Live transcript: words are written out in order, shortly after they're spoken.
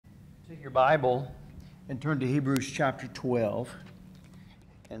Take your Bible and turn to Hebrews chapter 12,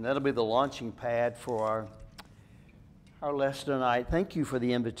 and that'll be the launching pad for our lesson tonight. Thank you for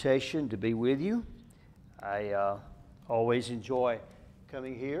the invitation to be with you. I always enjoy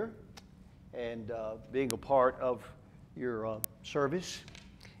coming here and being a part of your service,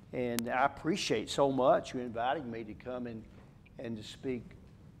 and I appreciate so much you inviting me to come and to speak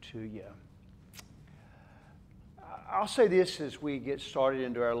to you. I'll say this as we get started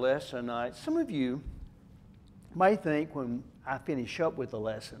into our lesson tonight. Some of you may think when I finish up with the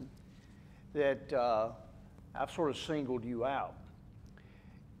lesson that I've sort of singled you out.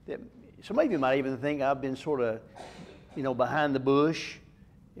 That some of you might even think I've been sort of, behind the bush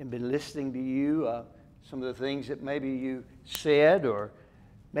and been listening to you, some of the things that maybe you said, or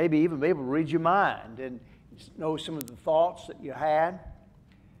maybe even be able to read your mind and know some of the thoughts that you had.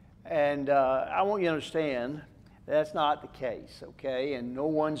 And I want you to understand that's not the case, okay? And no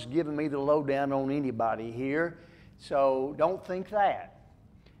one's giving me the lowdown on anybody here, so don't think that.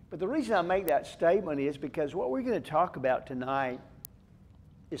 But the reason I make that statement is because what we're going to talk about tonight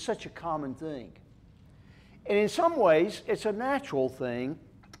is such a common thing. And in some ways, it's a natural thing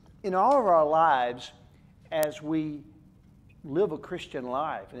in all of our lives as we live a Christian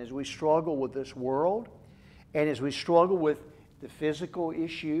life and as we struggle with this world and as we struggle with the physical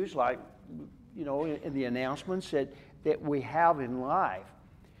issues like in the announcements that we have in life.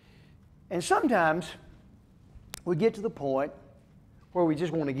 And sometimes we get to the point where we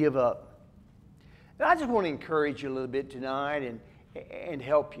just want to give up. And I just want to encourage you a little bit tonight and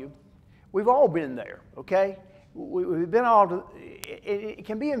help you. We've all been there, okay? We've been it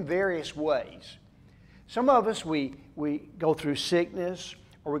can be in various ways. Some of us, we go through sickness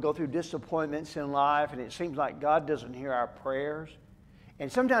or we go through disappointments in life, and it seems like God doesn't hear our prayers.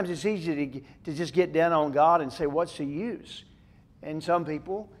 And sometimes it's easy to just get down on God and say, what's the use? And some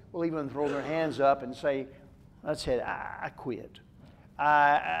people will even throw their hands up and say, that's it, I quit.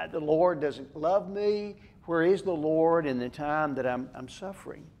 The Lord doesn't love me. Where is the Lord in the time that I'm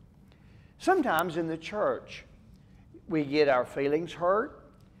suffering? Sometimes in the church, we get our feelings hurt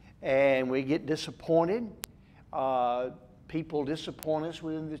and we get disappointed. People disappoint us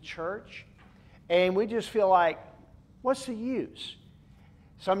within the church. And we just feel like, what's the use?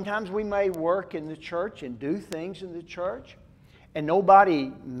 Sometimes we may work in the church and do things in the church, and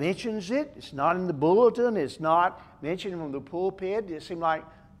nobody mentions it. It's not in the bulletin. It's not mentioned from the pulpit. It seems like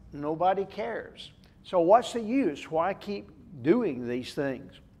nobody cares. So what's the use? Why keep doing these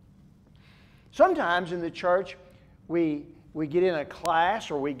things? Sometimes in the church, we get in a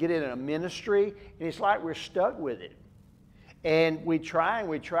class or we get in a ministry, and it's like we're stuck with it. And we try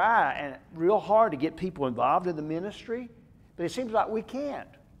and real hard to get people involved in the ministry, but it seems like we can't.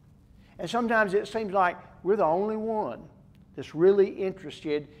 And sometimes it seems like we're the only one that's really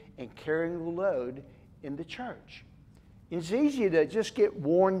interested in carrying the load in the church. It's easy to just get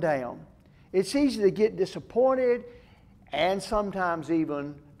worn down. It's easy to get disappointed and sometimes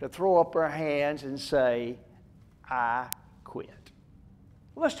even to throw up our hands and say, I quit.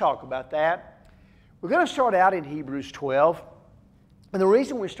 Well, let's talk about that. We're going to start out in Hebrews 12. And the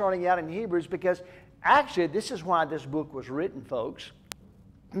reason we're starting out in Hebrews is because actually, this is why this book was written, folks.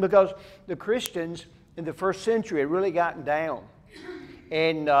 Because the Christians in the first century had really gotten down.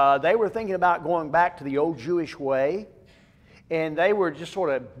 And they were thinking about going back to the old Jewish way. And they were just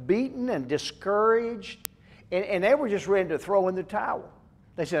sort of beaten and discouraged. And they were just ready to throw in the towel.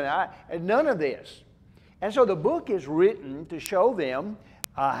 They said, none of this. And so the book is written to show them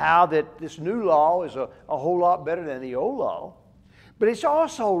how that this new law is a whole lot better than the old law. But it's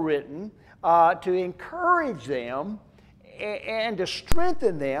also written to encourage them and to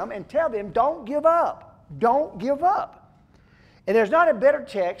strengthen them and tell them, don't give up. Don't give up. And there's not a better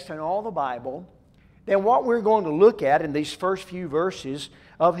text in all the Bible than what we're going to look at in these first few verses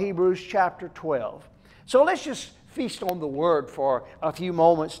of Hebrews chapter 12. So let's just feast on the Word for a few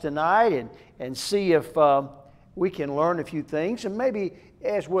moments tonight and see if we can learn a few things and maybe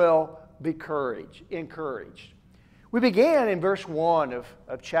as well be encouraged. We began in verse 1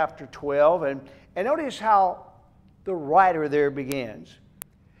 of chapter 12, and notice how the writer there begins.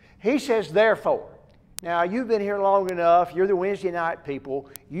 He says, therefore. Now, you've been here long enough. You're the Wednesday night people.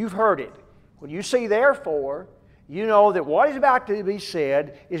 You've heard it. When you see therefore, you know that what is about to be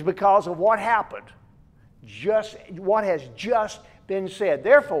said is because of what happened. Just what has just been said.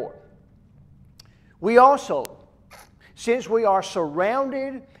 Therefore, we also, since we are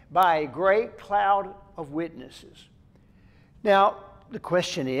surrounded by a great cloud of witnesses. Now, the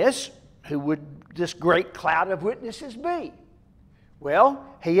question is, who would this great cloud of witnesses be? Well,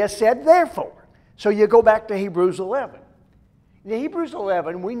 he has said, therefore. So you go back to Hebrews 11. In Hebrews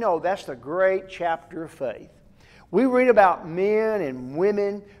 11, we know that's the great chapter of faith. We read about men and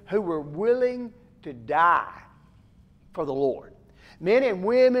women who were willing to die for the Lord. Men and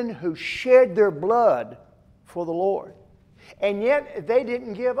women who shed their blood for the Lord. And yet they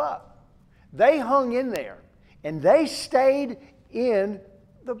didn't give up. They hung in there. And they stayed in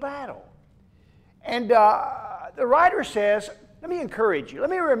the battle. And the writer says, let me encourage you. Let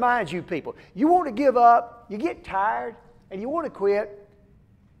me remind you people. You want to give up, you get tired, and you want to quit.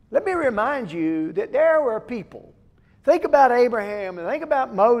 Let me remind you that there were people. Think about Abraham and think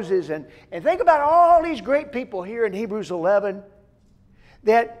about Moses and think about all these great people here in Hebrews 11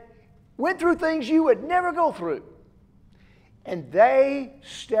 that went through things you would never go through. And they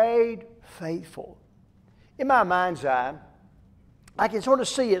stayed faithful. In my mind's eye, I can sort of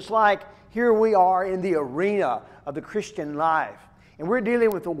see it's like here we are in the arena of the Christian life. And we're dealing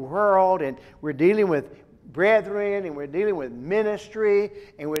with the world, and we're dealing with brethren, and we're dealing with ministry,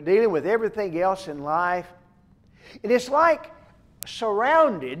 and we're dealing with everything else in life. And it's like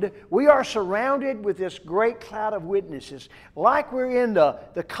we are surrounded with this great cloud of witnesses, like we're in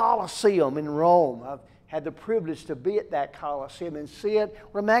the Colosseum in Rome. I've had the privilege to be at that Colosseum and see it.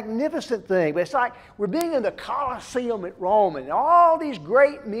 What a magnificent thing. But it's like we're being in the Colosseum at Rome, and all these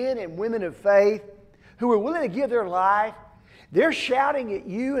great men and women of faith who are willing to give their life, they're shouting at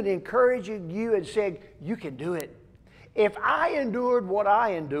you and encouraging you and saying, you can do it. If I endured what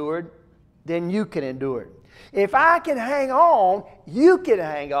I endured, then you can endure it. If I can hang on, you can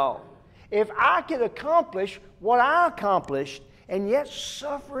hang on. If I can accomplish what I accomplished, and yet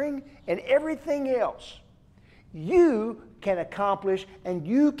suffering and everything else, you can accomplish and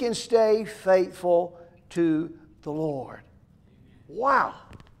you can stay faithful to the Lord. Wow.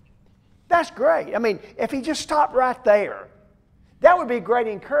 That's great. I mean, if he just stopped right there, that would be great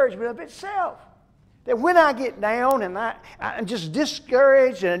encouragement of itself. That when I get down and I'm just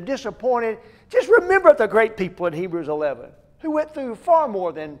discouraged and disappointed, just remember the great people in Hebrews 11 who went through far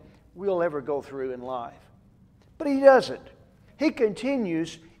more than we'll ever go through in life. But he doesn't. He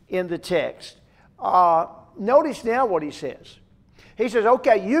continues in the text. Notice now what he says. He says,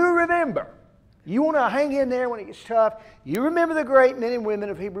 okay, you remember. You want to hang in there when it gets tough. You remember the great men and women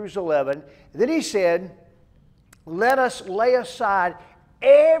of Hebrews 11. And then he said, let us lay aside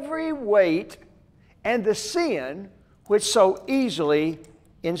every weight and the sin which so easily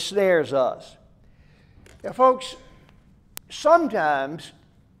ensnares us. Now, folks, sometimes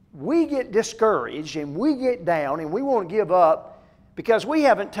we get discouraged and we get down and we want to give up because we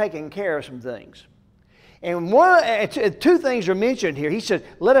haven't taken care of some things. And two things are mentioned here. He says,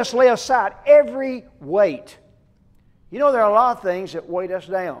 let us lay aside every weight. You know, there are a lot of things that weight us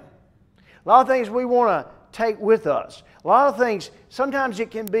down. A lot of things we want to take with us. A lot of things, sometimes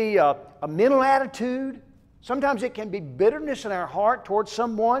it can be a mental attitude. Sometimes it can be bitterness in our heart towards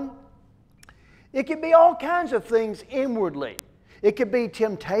someone. It can be all kinds of things inwardly. It could be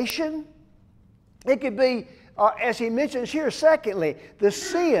temptation. It could be, as he mentions here, secondly, the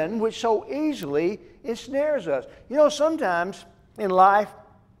sin which so easily ensnares us. You know, sometimes in life,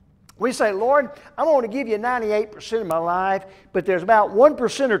 we say, Lord, I want to give you 98% of my life, but there's about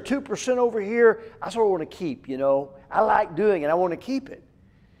 1% or 2% over here I sort of want to keep, you know. I like doing it. I want to keep it.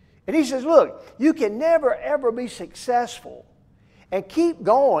 And he says, look, you can never, ever be successful and keep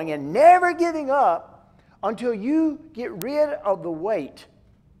going and never giving up until you get rid of the weight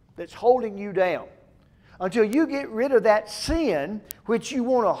that's holding you down. Until you get rid of that sin which you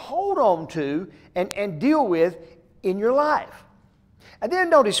want to hold on to and deal with in your life. And then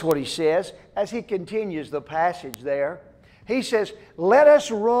notice what he says as he continues the passage there. He says, let us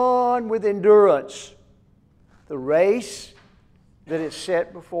run with endurance the race that is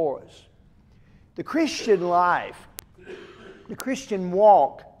set before us. The Christian life, the Christian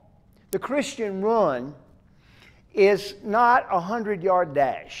walk, the Christian run is not a 100-yard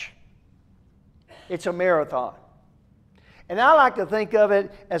dash. It's a marathon. And I like to think of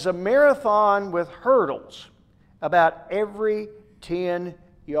it as a marathon with hurdles about every 10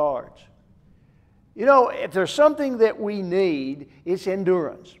 yards. You know, if there's something that we need, it's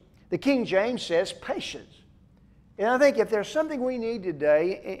endurance. The King James says patience. And I think if there's something we need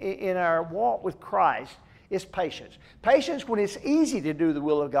today in our walk with Christ, it's patience. Patience when it's easy to do the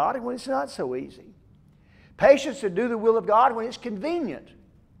will of God and when it's not so easy. Patience to do the will of God when it's convenient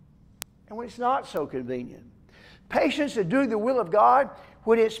and when it's not so convenient. Patience to do the will of God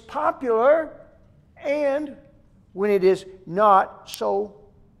when it's popular and when it is not so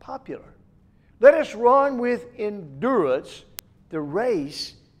popular. Let us run with endurance the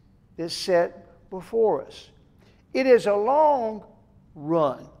race that's set before us. It is a long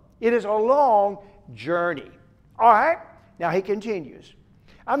run. It is a long journey. All right? Now he continues.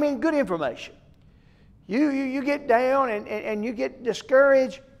 I mean, good information. You get down and you get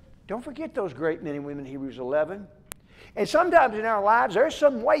discouraged. Don't forget those great men and women in Hebrews 11. And sometimes in our lives, there's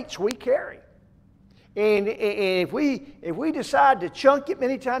some weights we carry. And if we decide to chunk it,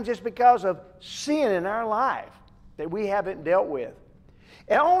 many times it's because of sin in our life that we haven't dealt with.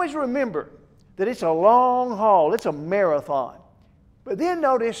 And always remember that it's a long haul. It's a marathon. But then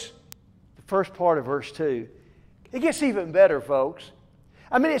notice the first part of verse 2. It gets even better, folks.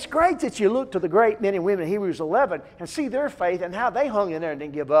 I mean, it's great that you look to the great men and women in Hebrews 11 and see their faith and how they hung in there and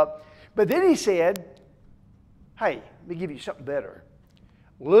didn't give up. But then he said, hey, let me give you something better.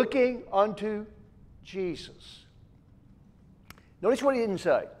 Looking unto Jesus. Notice what he didn't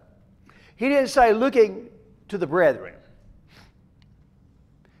say. He didn't say looking to the brethren.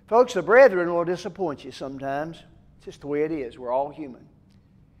 Folks, the brethren will disappoint you sometimes. It's just the way it is. We're all human.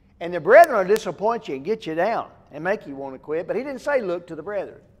 And the brethren will disappoint you and get you down and make you want to quit. But he didn't say look to the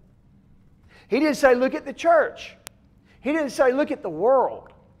brethren. He didn't say look at the church. He didn't say look at the world.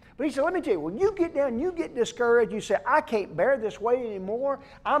 But he said, let me tell you, when you get down, you get discouraged, you say, I can't bear this weight anymore.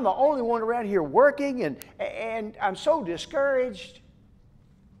 I'm the only one around here working, and I'm so discouraged.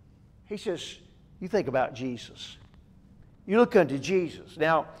 He says, you think about Jesus. You look unto Jesus.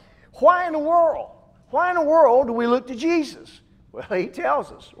 Now, why in the world? Why in the world do we look to Jesus? Well, he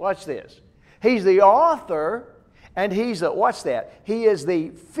tells us. Watch this. He's the author, and he's the, what's that? He is the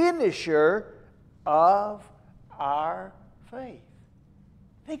finisher of our faith.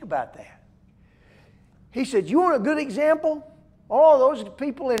 Think about that. He said, you want a good example? All those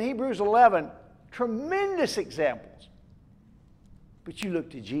people in Hebrews 11, tremendous examples. But you look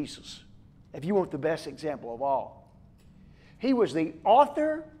to Jesus if you want the best example of all. He was the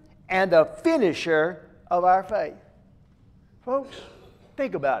author and the finisher of our faith. Folks,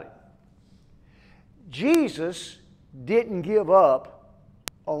 think about it. Jesus didn't give up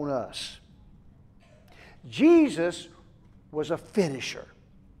on us. Jesus was a finisher.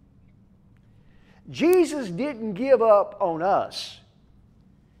 Jesus didn't give up on us.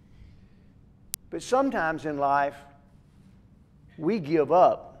 But sometimes in life, we give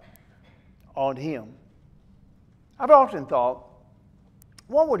up on Him. I've often thought,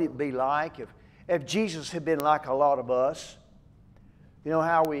 what would it be like if Jesus had been like a lot of us? You know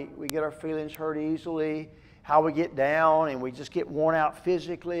how we get our feelings hurt easily, how we get down and we just get worn out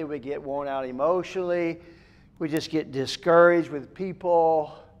physically, we get worn out emotionally, we just get discouraged with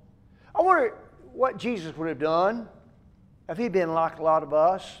people. I wonder what Jesus would have done if He'd been like a lot of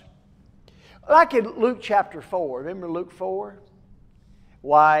us. Like in Luke chapter 4. Remember Luke 4?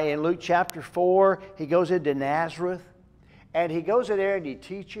 Why, in Luke chapter 4, He goes into Nazareth, and He goes in there and He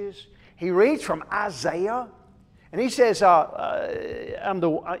teaches. He reads from Isaiah, and He says,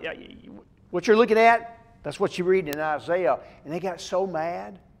 what you're looking at, that's what you read in Isaiah. And they got so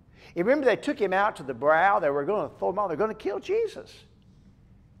mad. You remember they took Him out to the brow. They were going to throw Him out. They're going to kill Jesus.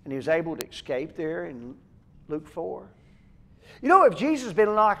 And He was able to escape there in Luke 4. You know, if Jesus had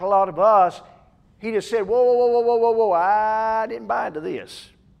been like a lot of us, He'd have said, whoa, whoa, whoa, whoa, whoa, whoa, I didn't buy into this.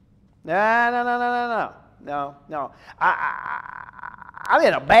 No. I'm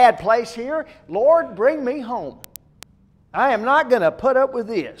in a bad place here. Lord, bring me home. I am not going to put up with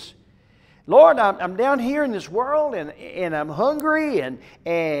this. Lord, I'm down here in this world, and I'm hungry, and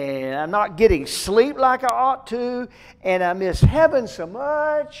I'm not getting sleep like I ought to, and I miss heaven so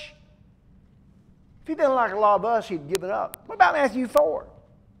much. If He'd been like a lot of us, He'd given up. What about Matthew 4?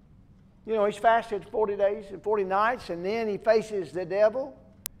 You know, He's fasted 40 days and 40 nights, and then He faces the devil.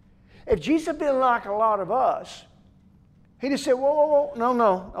 If Jesus had been like a lot of us, He'd have said, whoa,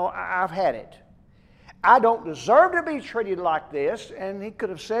 no, I've had it. I don't deserve to be treated like this. And He could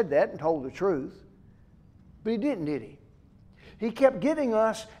have said that and told the truth. But He didn't, did He? He kept giving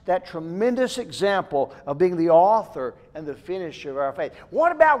us that tremendous example of being the author and the finisher of our faith.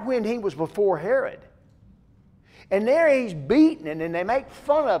 What about when He was before Herod? And there He's beaten, and then they make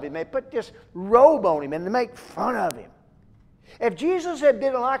fun of Him. They put this robe on Him, and they make fun of Him. If Jesus had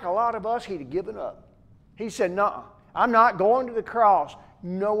been like a lot of us, He'd have given up. He said, no, I'm not going to the cross.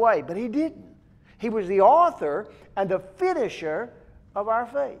 No way. But He didn't. He was the author and the finisher of our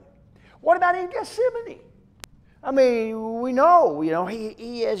faith. What about in Gethsemane? I mean, we know,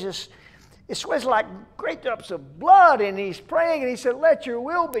 He has this, it sweats like great drops of blood, and He's praying, and He said, let your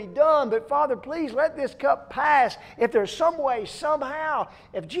will be done, but Father, please let this cup pass. If there's some way, somehow,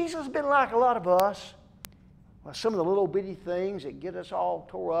 if Jesus had been like a lot of us, well, some of the little bitty things that get us all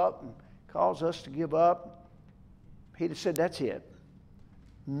tore up and cause us to give up, He'd have said, that's it.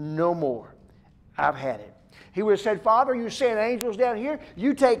 No more. I've had it. He would have said, Father, you send angels down here.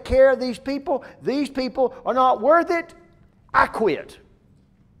 You take care of these people. These people are not worth it. I quit.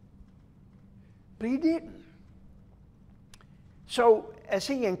 But he didn't. So as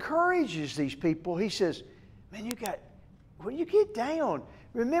he encourages these people, he says, man, when you get down,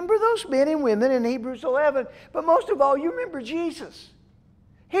 remember those men and women in Hebrews 11. But most of all, you remember Jesus.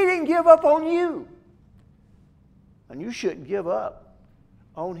 He didn't give up on you. And you shouldn't give up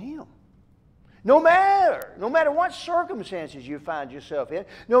on him. No matter what circumstances you find yourself in,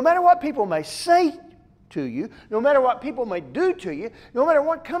 no matter what people may say to you, no matter what people may do to you, no matter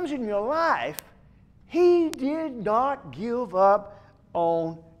what comes in your life, he did not give up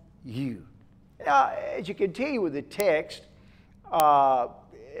on you. Now, as you continue with the text,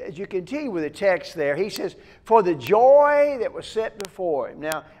 there, he says, for the joy that was set before him.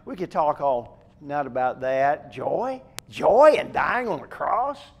 Now, we could talk all night about that. Joy and dying on the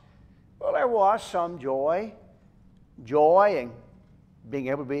cross. Well, there was some joy. Joy in being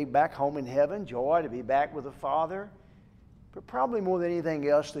able to be back home in heaven. Joy to be back with the Father. But probably more than anything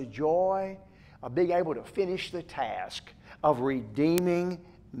else, the joy of being able to finish the task of redeeming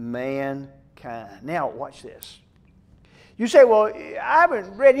mankind. Now, watch this. You say, well, I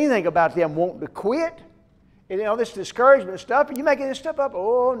haven't read anything about them wanting to quit. And, this discouragement stuff. Are you making this stuff up?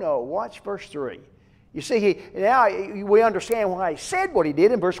 Oh, no. Watch verse 3. You see, now we understand why he said what he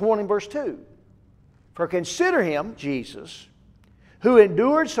did in verse 1 and verse 2. For consider him, Jesus, who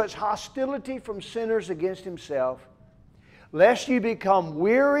endured such hostility from sinners against himself, lest you become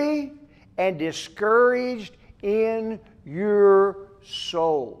weary and discouraged in your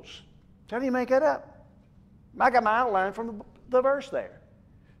souls. How do you make that up? I got my outline from the verse there.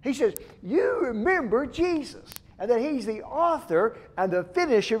 He says, you remember Jesus, and that he's the author and the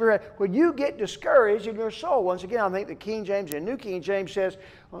finisher. When you get discouraged in your soul, once again, I think the King James and New King James says,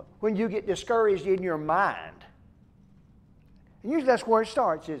 when you get discouraged in your mind. And usually that's where it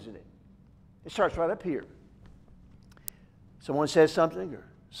starts, isn't it? It starts right up here. Someone says something, or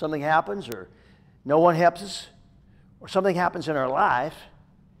something happens, or no one helps us, or something happens in our life,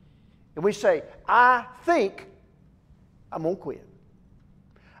 and we say, I think I'm going to quit.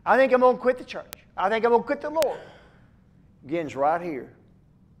 I think I'm going to quit the church. I think I'm going to quit the Lord. Begins right here.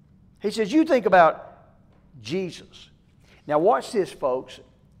 He says, you think about Jesus. Now watch this, folks,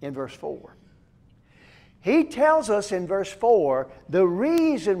 in verse 4. He tells us in verse 4 the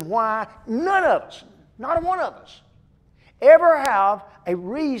reason why none of us, not one of us, ever have a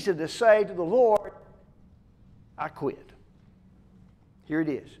reason to say to the Lord, I quit. Here it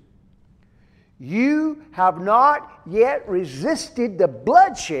is. You have not yet resisted the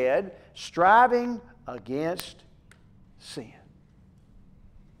bloodshed, striving against sin.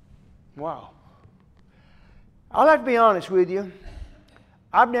 Wow. I'll have to be honest with you.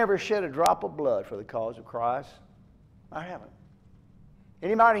 I've never shed a drop of blood for the cause of Christ. I haven't.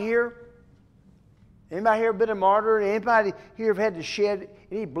 Anybody here? Anybody here been a martyr? Anybody here have had to shed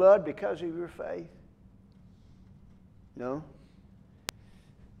any blood because of your faith? No?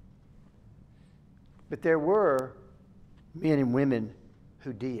 But there were men and women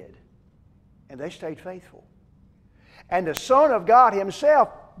who did. And they stayed faithful. And the Son of God himself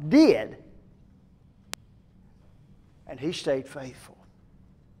did. And he stayed faithful.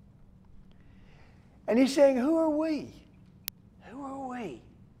 And he's saying, who are we? Who are we?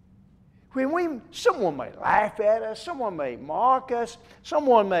 Someone may laugh at us, someone may mock us,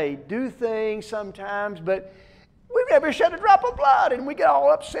 someone may do things sometimes, but we've never shed a drop of blood, and we get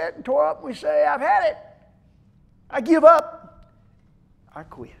all upset and tore up, and we say, I've had it. I give up. I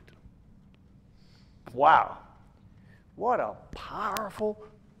quit. Wow. What a powerful,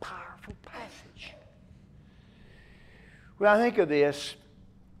 powerful passage. When I think of this,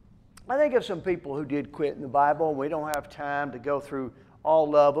 I think of some people who did quit in the Bible, and we don't have time to go through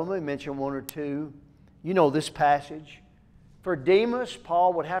all of them. We mention one or two. You know this passage. For Demas,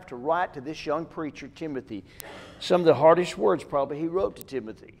 Paul would have to write to this young preacher, Timothy, some of the hardest words probably he wrote to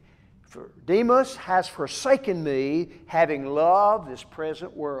Timothy. For Demas has forsaken me, having loved this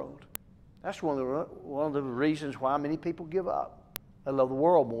present world. That's one of the reasons why many people give up. They love the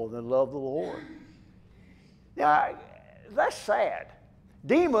world more than they love the Lord. Now, that's sad.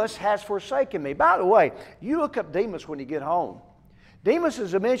 Demas has forsaken me. By the way, you look up Demas when you get home. Demas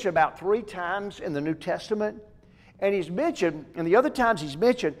is mentioned about 3 times in the New Testament. And he's mentioned, and the other times he's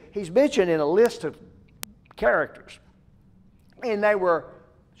mentioned in a list of characters. And they were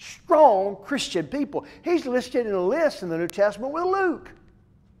strong Christian people. He's listed in a list in the New Testament with Luke.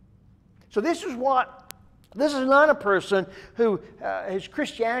 So this is not a person who his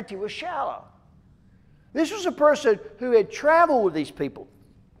Christianity was shallow. This was a person who had traveled with these people.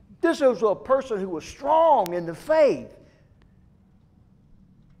 This was a person who was strong in the faith.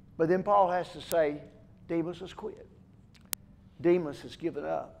 But then Paul has to say, Demas has quit. Demas has given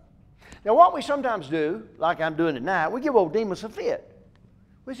up. Now, what we sometimes do, like I'm doing tonight, we give old Demas a fit.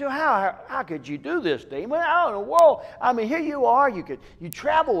 We say, how could you do this, Demas? How in the world? I mean, here you are. You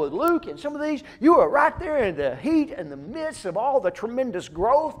travel with Luke and some of these. You are right there in the heat and the midst of all the tremendous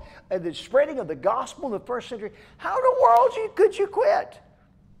growth and the spreading of the gospel in the first century. How in the world could you quit?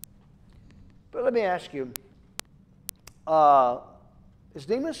 But let me ask you, is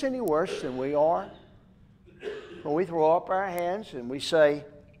Demas any worse than we are? When we throw up our hands and we say,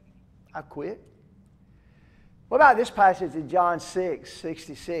 I quit? What about this passage in John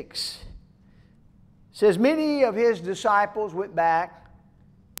 6:66? It says, many of his disciples went back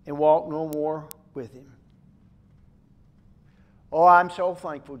and walked no more with him. Oh, I'm so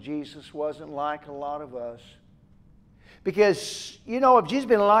thankful Jesus wasn't like a lot of us. Because, you know, if Jesus had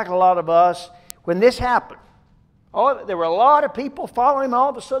been like a lot of us, when this happened, there were a lot of people following him. All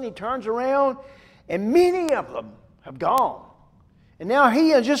of a sudden he turns around and many of them have gone. And now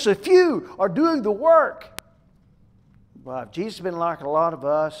he and just a few are doing the work. Well, if Jesus had been like a lot of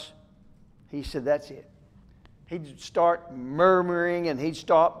us, he said that's it. He'd start murmuring and he'd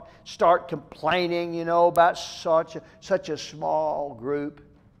start complaining, you know, about such a small group.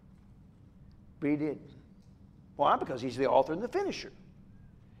 But he didn't. Why? Because he's the author and the finisher.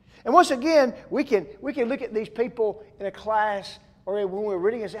 And once again, we can look at these people in a class or when we're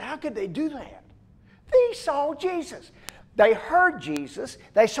reading and say, how could they do that? They saw Jesus. They heard Jesus.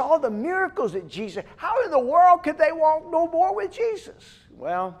 They saw the miracles that Jesus. How in the world could they walk no more with Jesus?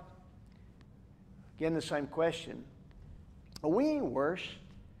 Well, again, the same question. Are we any worse?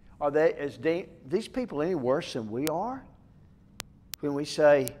 Are these people any worse than we are? When we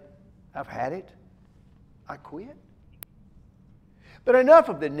say, I've had it, I quit? But enough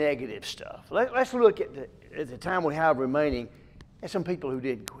of the negative stuff. Let's look at the time we have remaining at some people who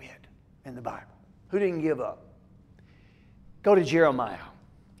didn't quit in the Bible, who didn't give up. Go to Jeremiah.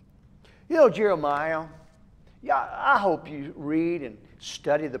 You know Jeremiah? Yeah, I hope you read and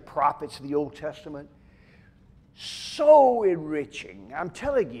study the prophets of the Old Testament. So enriching. I'm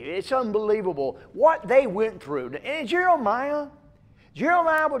telling you, it's unbelievable what they went through. And Jeremiah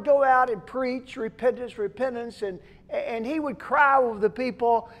would go out and preach repentance, and he would cry over the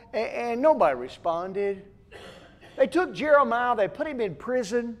people, and nobody responded. They took Jeremiah, they put him in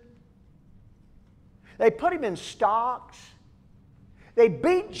prison. They put him in stocks. They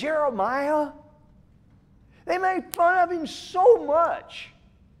beat Jeremiah. They made fun of him so much.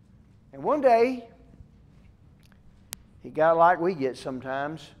 And one day, he got like we get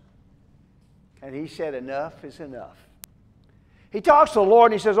sometimes, and he said, enough is enough. He talks to the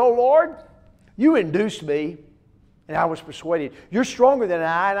Lord and he says, oh Lord, you induced me, and I was persuaded. You're stronger than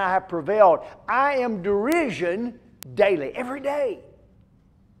I, and I have prevailed. I am derision daily, every day.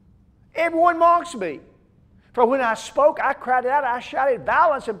 Everyone mocks me. For when I spoke, I cried out, I shouted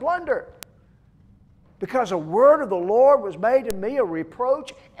violence and plunder. Because a word of the Lord was made to me a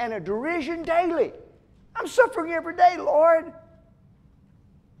reproach and a derision daily. I'm suffering every day, Lord.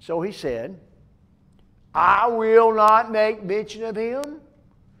 So he said, I will not make mention of him,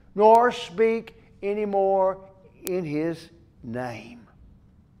 nor speak any more in his name.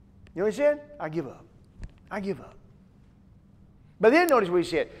 You know what he said? I give up. I give up. But then notice what he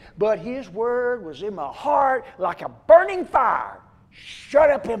said. But his word was in my heart like a burning fire, shut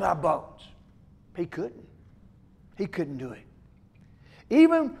up in my bones. He couldn't. He couldn't do it.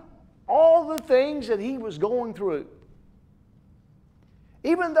 Even all the things that he was going through,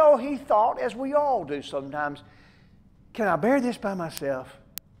 even though he thought, as we all do sometimes, can I bear this by myself?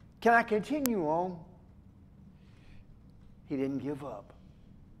 Can I continue on? He didn't give up.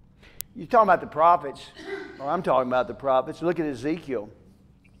 You're talking about the prophets. Well, I'm talking about the prophets. Look at Ezekiel.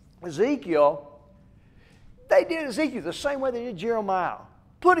 Ezekiel, they did Ezekiel the same way they did Jeremiah.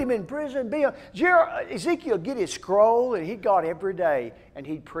 Put him in prison. Ezekiel would get his scroll, and he'd go out every day, and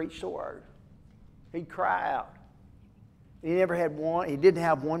he'd preach the word. He'd cry out. He didn't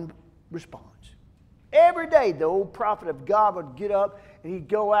have one response. Every day, the old prophet of God would get up, and he'd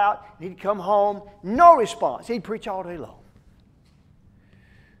go out, and he'd come home. No response. He'd preach all day long.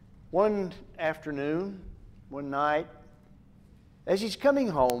 One afternoon, one night, as he's coming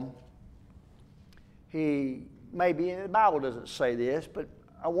home, the Bible doesn't say this, but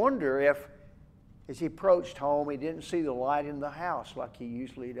I wonder if as he approached home, he didn't see the light in the house like he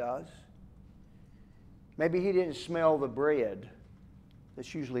usually does. Maybe he didn't smell the bread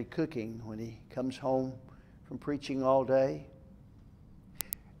that's usually cooking when he comes home from preaching all day.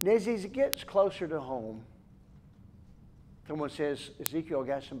 And as he gets closer to home, someone says, Ezekiel, I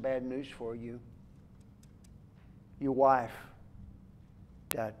got some bad news for you. Your wife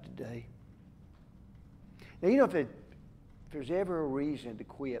died today. Now, you know, if there's ever a reason to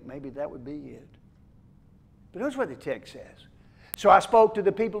quit, maybe that would be it. But notice what the text says. So I spoke to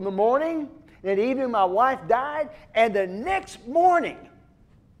the people in the morning, and at evening my wife died, and the next morning,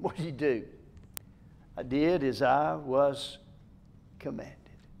 what did you do? I did as I was commanded.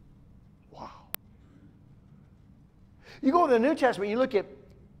 Wow. You go to the New Testament, you look at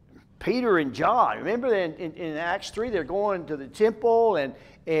Peter and John. Remember in Acts 3, they're going to the temple, and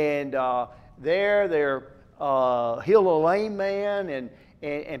there they're healed a lame man,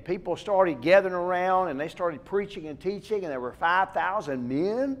 and people started gathering around, and they started preaching and teaching, and there were 5,000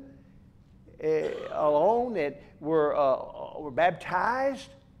 men alone that were baptized.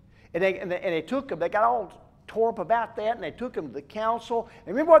 And they took them, they got all tore up about that, and they took them to the council.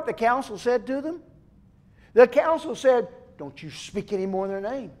 And remember what the council said to them? The council said, don't you speak any more in their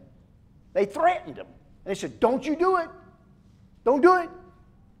name. They threatened them. And they said, don't you do it. Don't do it.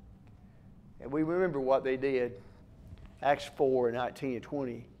 And we remember what they did. Acts 4, 19 and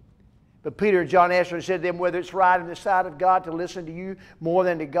 20. But Peter and John answered and said to them, whether it's right in the sight of God to listen to you more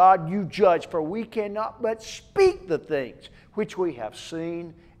than to God, you judge. For we cannot but speak the things which we have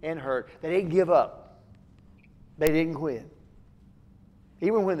seen and heard. They didn't give up. They didn't quit.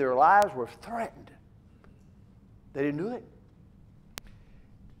 Even when their lives were threatened, they didn't do it.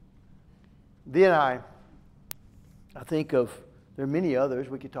 Then I think of, there are many others.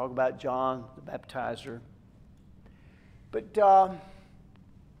 We could talk about John the Baptizer. But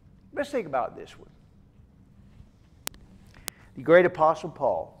let's think about this one. The great Apostle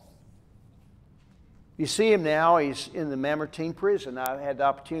Paul. You see him now, he's in the Mamertine prison. I had the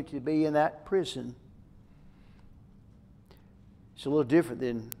opportunity to be in that prison. It's a little different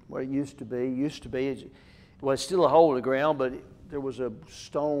than what it used to be. It used to be, well, it's still a hole in the ground, but there was a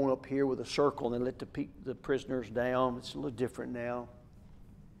stone up here with a circle, and they let the prisoners down. It's a little different now.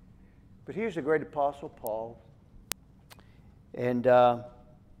 But here's the great Apostle Paul. And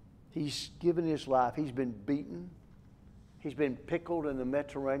he's given his life. He's been beaten. He's been pickled in the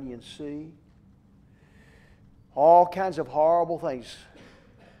Mediterranean Sea. All kinds of horrible things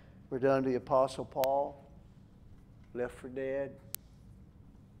were done to the Apostle Paul. Left for dead.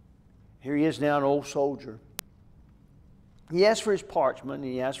 Here he is now, an old soldier. He asked for his parchment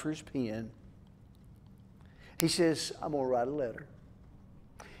and he asked for his pen. He says, I'm going to write a letter.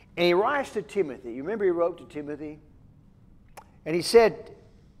 And he writes to Timothy. You remember he wrote to Timothy? And he said,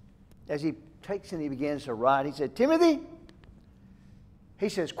 as he takes and he begins to write, he said, Timothy, he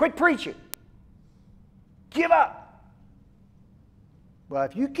says, quit preaching. Give up. Well,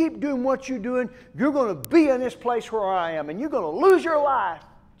 if you keep doing what you're doing, you're going to be in this place where I am, and you're going to lose your life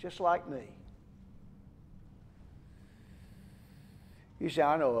just like me. You say,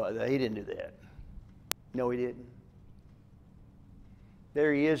 I know he didn't do that. No, he didn't.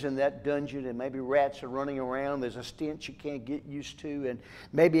 There he is in that dungeon, and maybe rats are running around. There's a stench you can't get used to. And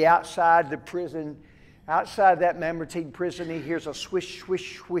maybe outside the prison, outside that Mamertine prison, he hears a swish,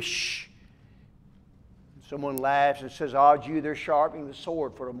 swish, swish. Someone laughs and says, oh, Jew, they're sharpening the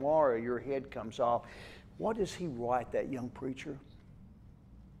sword, for tomorrow your head comes off. What does he write, that young preacher?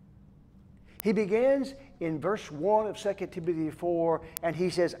 He begins in verse 1 of 2 Timothy 4, and he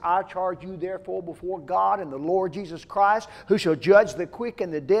says, I charge you therefore before God and the Lord Jesus Christ, who shall judge the quick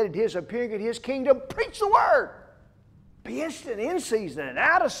and the dead at his appearing in his kingdom. Preach the word. Be instant in season and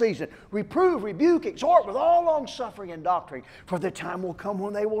out of season. Reprove, rebuke, exhort with all long suffering and doctrine. For the time will come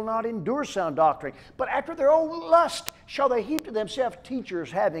when they will not endure sound doctrine, but after their own lust shall they heap to themselves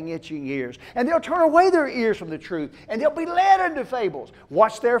teachers having itching ears. And they'll turn away their ears from the truth, and they'll be led into fables.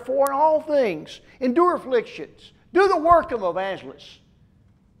 Watch therefore in all things, endure afflictions, do the work of evangelists.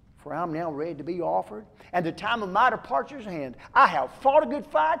 For I am now ready to be offered, and the time of my departure is at hand. I have fought a good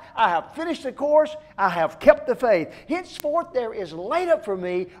fight. I have finished the course. I have kept the faith. Henceforth there is laid up for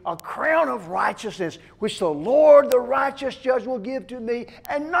me a crown of righteousness, which the Lord, the righteous judge, will give to me,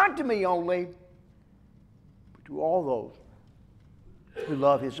 and not to me only, but to all those who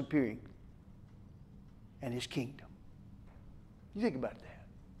love his appearing and his kingdom. You think about that.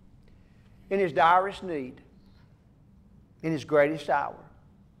 In his direst need, in his greatest hour,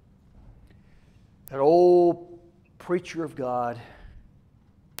 that old preacher of God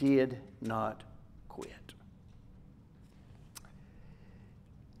did not quit.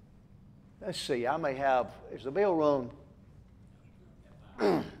 Let's see, I may have, is the bell rung?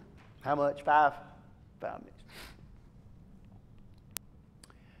 How much? 5 minutes.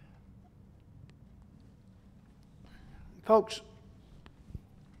 Folks,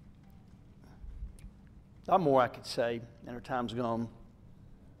 a lot more I could say, and our time's gone.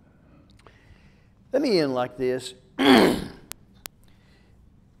 Let me end like this.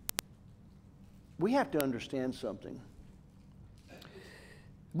 We have to understand something.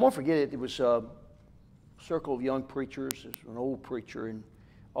 I won't forget it. It was a circle of young preachers. It was an old preacher, and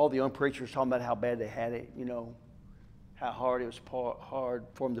all the young preachers talking about how bad they had it, you know, how hard it was hard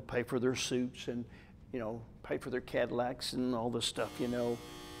for them to pay for their suits and, you know, pay for their Cadillacs and all this stuff, you know.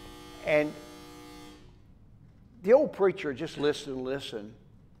 And the old preacher just listened and listened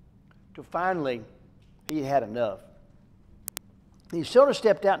till finally he had enough. He sort of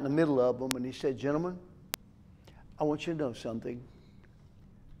stepped out in the middle of them and he said, "Gentlemen, I want you to know something.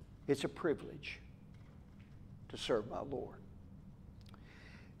 It's a privilege to serve my Lord."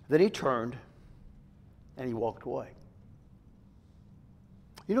 Then he turned and he walked away.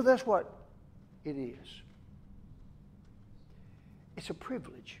 You know, that's what it is. It's a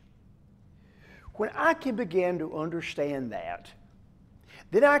privilege. When I can begin to understand that,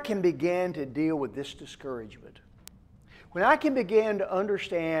 then I can begin to deal with this discouragement. When I can begin to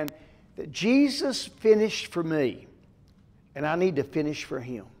understand that Jesus finished for me and I need to finish for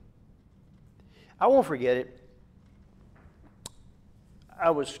Him. I won't forget it.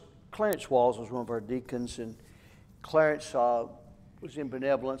 Clarence Walls was one of our deacons, and Clarence was in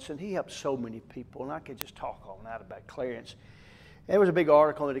benevolence, and he helped so many people, and I could just talk all night about Clarence. There was a big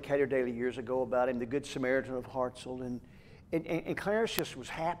article in the Decatur Daily years ago about him, the Good Samaritan of Hartselle, and Clarence just was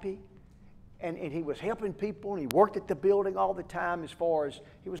happy, and he was helping people, and he worked at the building all the time as far as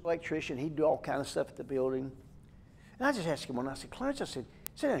he was an electrician. He'd do all kinds of stuff at the building. And I just asked him one night, I said, "Clarence," I said,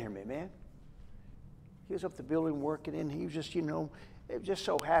 "sit down here a minute, man." He was up the building working, and he was just, you know, just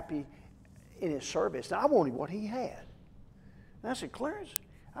so happy in his service. And I wanted what he had. And I said, "Clarence,"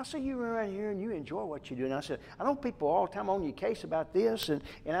 I said, "you run around here and you enjoy what you do." And I said, "I know people all the time on your case about this, and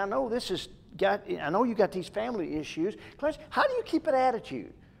I know I know you got these family issues. Clarence, how do you keep an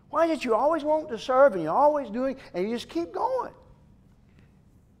attitude? Why is it you always want to serve and you're always doing, and you just keep going?"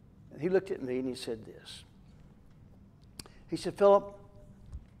 And he looked at me and he said this. He said, "Phillip,"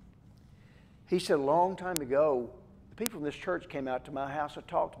 he said, "a long time ago, the people from this church came out to my house and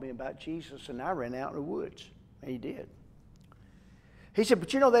talked to me about Jesus, and I ran out in the woods." And he did. He said,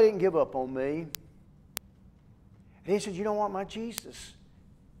 "But you know, they didn't give up on me." And he said, "You know what, my Jesus,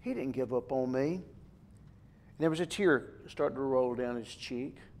 He didn't give up on me." And there was a tear starting to roll down his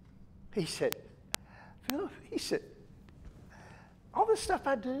cheek. He said, "Phillip," he said, "all this stuff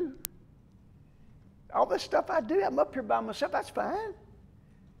I do, I'm up here by myself, that's fine.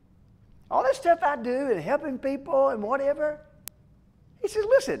 All this stuff I do and helping people and whatever." He says,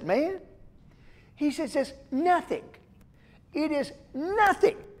 "Listen, man," he says, "it's nothing. It is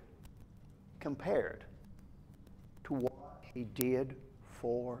nothing compared to what He did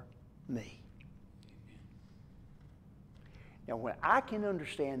for me." Now, when I can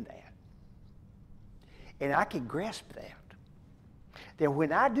understand that, and I can grasp that, then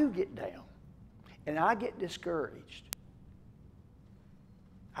when I do get down and I get discouraged,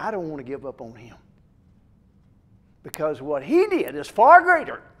 I don't want to give up on Him. Because what He did is far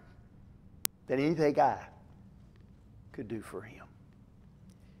greater than anything I could do for Him.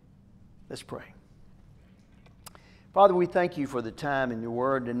 Let's pray. Father, we thank You for the time in Your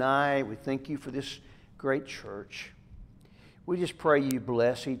Word tonight. We thank You for this great church. We just pray You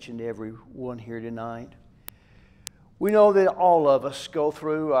bless each and every one here tonight. We know that all of us go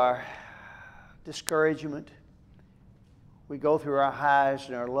through our discouragement. We go through our highs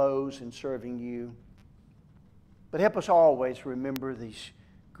and our lows in serving You. But help us always remember these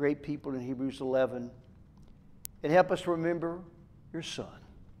great people in Hebrews 11. And help us remember Your Son.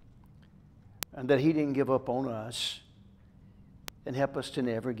 And that He didn't give up on us. And help us to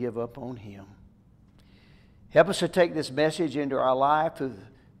never give up on Him. Help us to take this message into our life through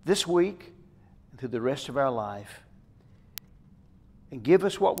this week and through the rest of our life. And give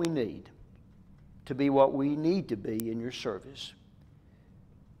us what we need to be what we need to be in Your service.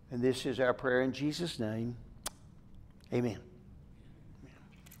 And this is our prayer in Jesus' name. Amen.